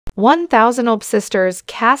1000 Olb Sisters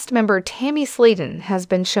cast member Tammy Slaton has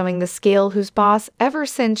been showing the scale who's boss ever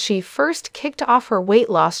since she first kicked off her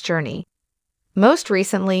weight loss journey. Most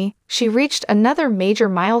recently, she reached another major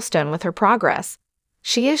milestone with her progress.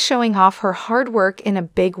 She is showing off her hard work in a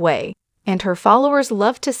big way, and her followers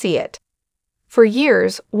love to see it. For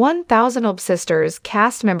years, 1000 Olb Sisters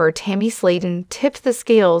cast member Tammy Slaton tipped the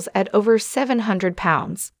scales at over 700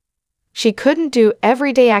 pounds. She couldn't do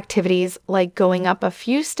everyday activities like going up a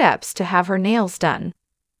few steps to have her nails done.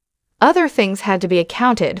 Other things had to be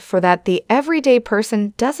accounted for that the everyday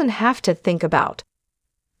person doesn't have to think about.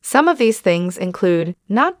 Some of these things include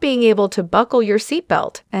not being able to buckle your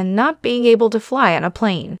seatbelt and not being able to fly on a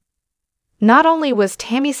plane. Not only was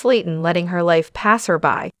Tammy Slaton letting her life pass her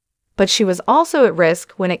by, but she was also at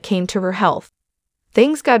risk when it came to her health.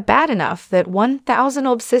 Things got bad enough that 1000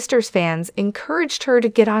 Olb Sisters fans encouraged her to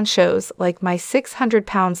get on shows like My 600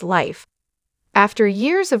 Pounds Life. After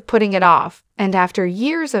years of putting it off, and after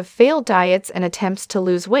years of failed diets and attempts to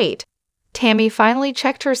lose weight, Tammy finally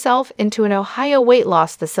checked herself into an Ohio weight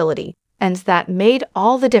loss facility, and that made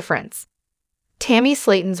all the difference. Tammy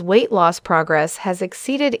Slaton's weight loss progress has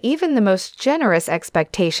exceeded even the most generous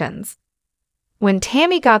expectations. When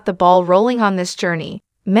Tammy got the ball rolling on this journey,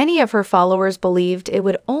 many of her followers believed it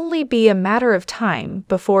would only be a matter of time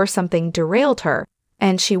before something derailed her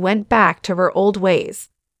and she went back to her old ways.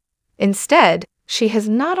 Instead, she has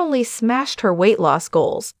not only smashed her weight loss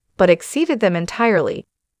goals, but exceeded them entirely.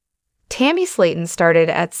 Tammy Slaton started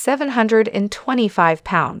at 725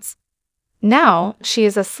 pounds. Now, she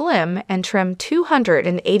is a slim and trim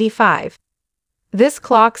 285. This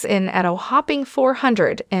clocks in at a whopping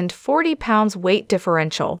 440 pounds weight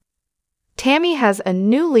differential. Tammy has a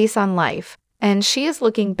new lease on life, and she is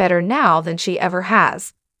looking better now than she ever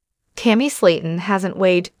has. Tammy Slaton hasn't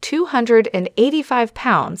weighed 285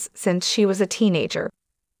 pounds since she was a teenager.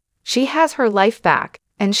 She has her life back,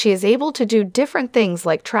 and she is able to do different things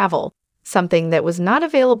like travel, something that was not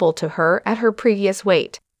available to her at her previous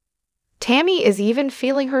weight. Tammy is even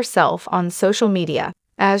feeling herself on social media,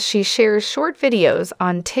 as she shares short videos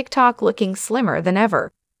on TikTok looking slimmer than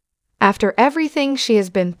ever. After everything she has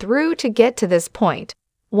been through to get to this point,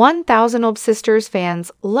 1000 Olb Sisters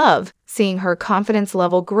fans love seeing her confidence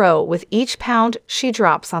level grow with each pound she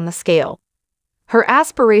drops on the scale. Her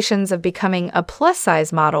aspirations of becoming a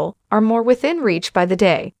plus-size model are more within reach by the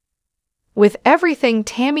day. With everything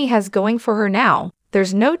Tammy has going for her now,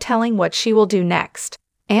 there's no telling what she will do next,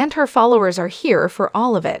 and her followers are here for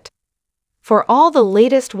all of it. For all the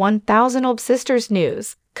latest 1000 Olb Sisters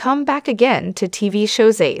news, come back again to TV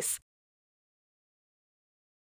Shows Ace.